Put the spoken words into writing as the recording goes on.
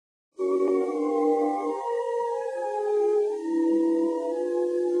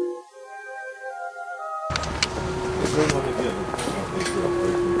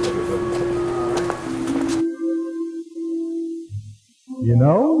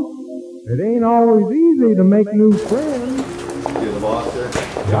It ain't always easy to make new friends. You're the boss there?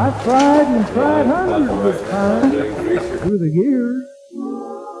 I've tried and tried hundreds of times through the years.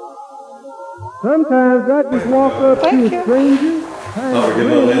 Sometimes I just walk up to a stranger, Get a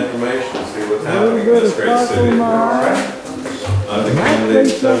little information, see what's happening in this great city. I'm the candidate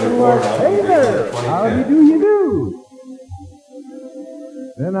 74. Hey there, how do you do?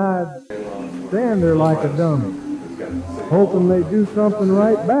 Then I'd stand there like a dummy, hoping they'd do something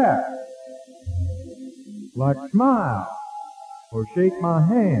right back, like smile or shake my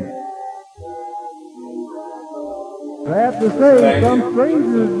hand. Sad to say, some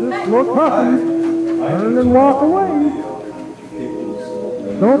strangers just look huffy, turn and walk away.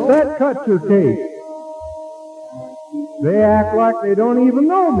 Don't that cut your cake? They act like they don't even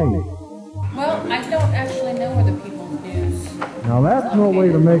know me. Well, I don't actually know where the people's news. Now that's no way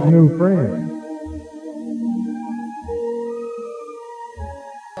to make new friends.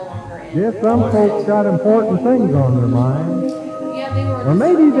 Yes, some folks got important things on their minds. Yeah, they were. Or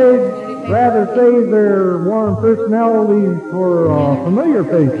maybe they'd rather save their warm personalities for familiar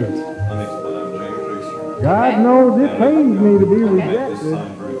faces. God knows it pains me to be rejected.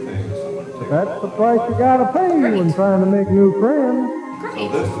 But that's the price you gotta pay when trying to make new friends.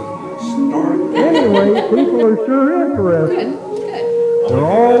 Anyway, people are sure interested. Good. They're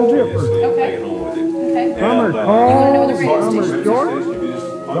all different. Okay. Some are tall, some are short,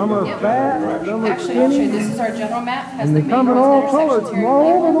 some are fat, some are Actually, I'll show you. skinny, This is our general map. Has and the they main come in roads all and colors intersections from here all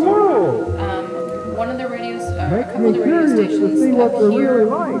in over the world. One of the radios, a Makes couple me of the radio curious to stations see what up they're here. really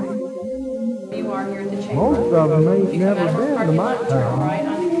like. You are here at the chamber. Most of them ain't You come never out of our been to parking my lot, turn town, right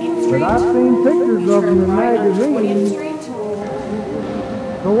onto Keene Street. but I've seen pictures of them in Turn right onto 20th magazines. Street.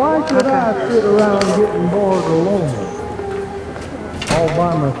 So why should I sit around getting bored or lonely, all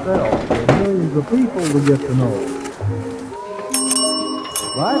by myself, with millions of people to get to know?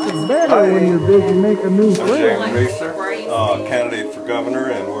 Life is better when you're busy making new friends. I'm Reesor, candidate for governor,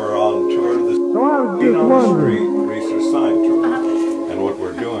 and we're on tour of the So I was just wondering, Reesor sign tour. And what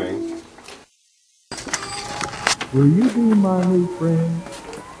we're doing. will you be my new friend?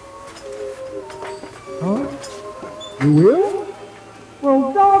 Huh? You will?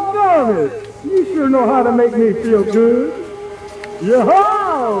 Well, doggone it! You sure know how to make me feel good.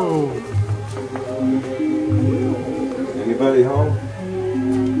 Yo-ho! Anybody home?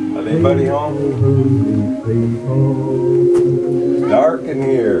 Is anybody home? It's dark in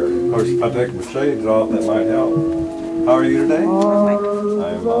here. Of course, if I take my shades off, that might help. How are you today? I'm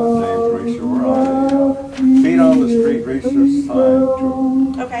James Reesor. We're on the Feet on the Street Reesor sign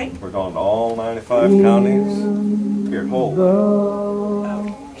tour. Okay. We're going to all 95 counties. Here, hold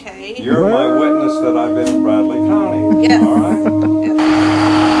that. Okay. You're my witness that I've been in Bradley County. Yes. All right?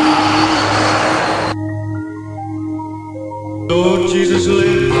 Lord Jesus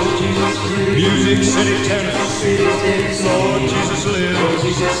lives, Music City, Tennessee. Lord Jesus lives,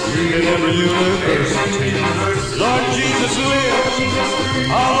 in every university. Lord Jesus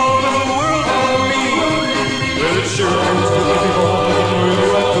lives, all over the world for me. Well, it sure